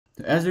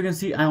As you can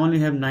see, I only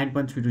have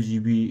 9.32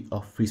 GB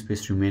of free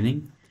space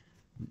remaining.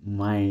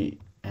 My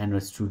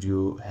Android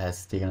Studio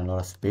has taken a lot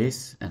of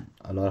space and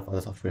a lot of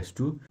other softwares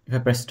too. If I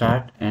press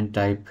start and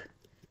type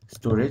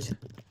storage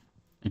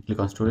and click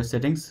on storage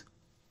settings,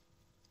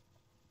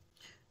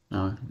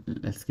 now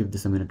let's give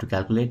this a minute to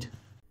calculate.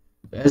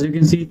 As you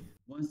can see,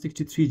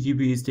 163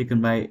 GB is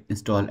taken by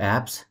install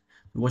apps.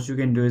 What you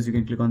can do is you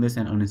can click on this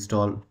and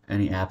uninstall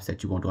any apps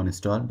that you want to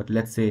uninstall. But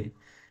let's say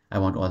I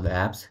want all the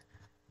apps.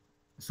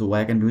 So what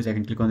I can do is I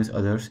can click on this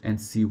others and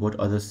see what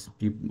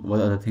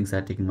other things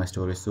are taking my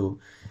storage. So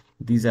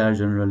these are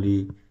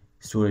generally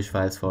storage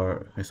files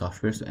for your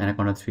software. So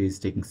Anaconda 3 is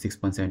taking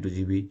 6.72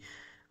 GB.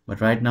 But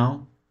right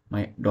now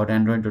my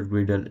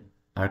 .android.gradle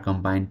are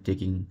combined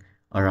taking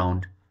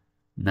around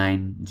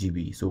 9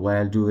 GB. So what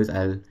I'll do is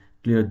I'll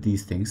clear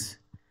these things.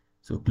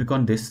 So click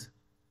on this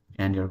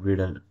and your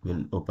Gradle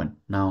will open.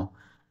 Now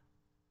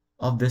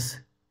of this,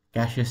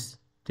 caches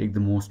take the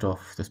most of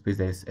the space.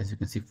 There is, as you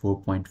can see,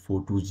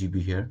 4.42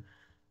 GB here.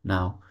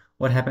 Now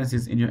what happens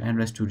is in your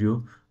Android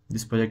Studio,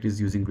 this project is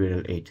using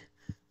Gradle 8.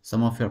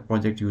 Some of your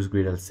project use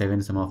Gradle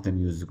 7, some of them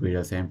use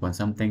Gradle 7 point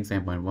something,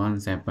 7.1,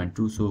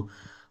 7.2. So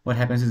what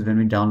happens is when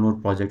we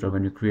download project or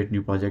when you create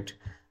new project,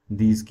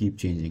 these keep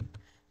changing.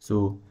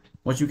 So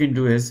what you can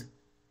do is,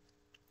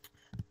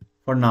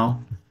 for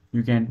now,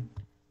 you can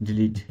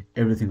delete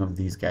everything of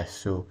these cache.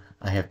 So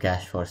I have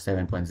cache for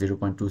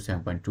 7.0.2,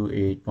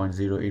 7.2,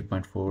 8.0,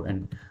 8.4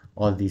 and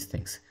all these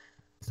things.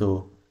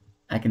 So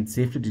I can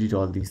safely delete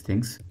all these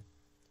things.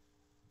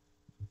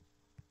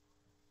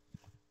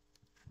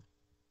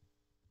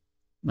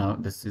 Now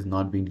this is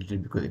not being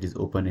deleted because it is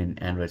open in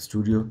Android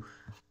Studio.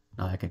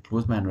 Now I can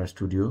close my Android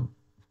Studio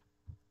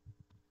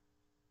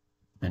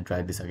and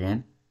try this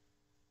again.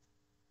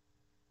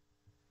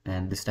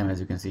 And this time,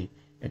 as you can see,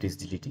 it is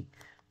deleting.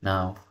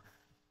 Now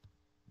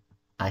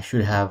I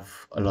should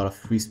have a lot of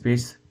free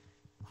space.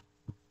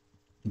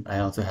 I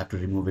also have to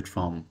remove it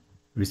from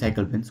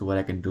recycle bin. So what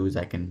I can do is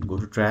I can go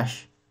to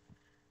trash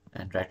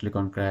and right click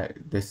on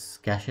this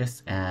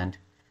caches and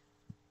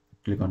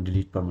click on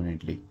delete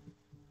permanently.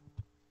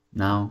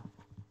 Now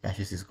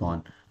caches is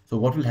gone. So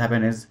what will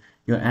happen is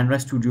your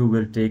Android Studio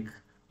will take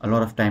a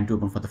lot of time to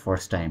open for the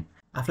first time.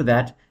 After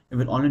that, it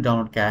will only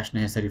download cache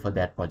necessary for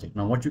that project.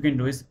 Now what you can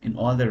do is in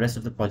all the rest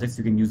of the projects,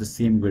 you can use the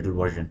same Gradle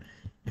version.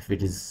 If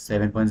it is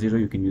 7.0,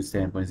 you can use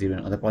 7.0 in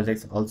other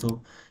projects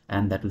also,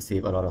 and that will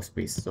save a lot of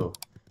space. So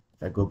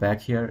if I go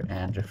back here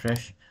and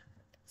refresh,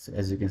 so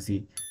as you can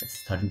see,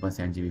 it's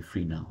 13.7 GB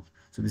free now.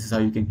 So this is how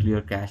you can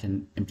clear cache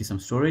and empty some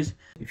storage.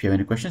 If you have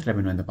any questions, let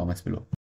me know in the comments below.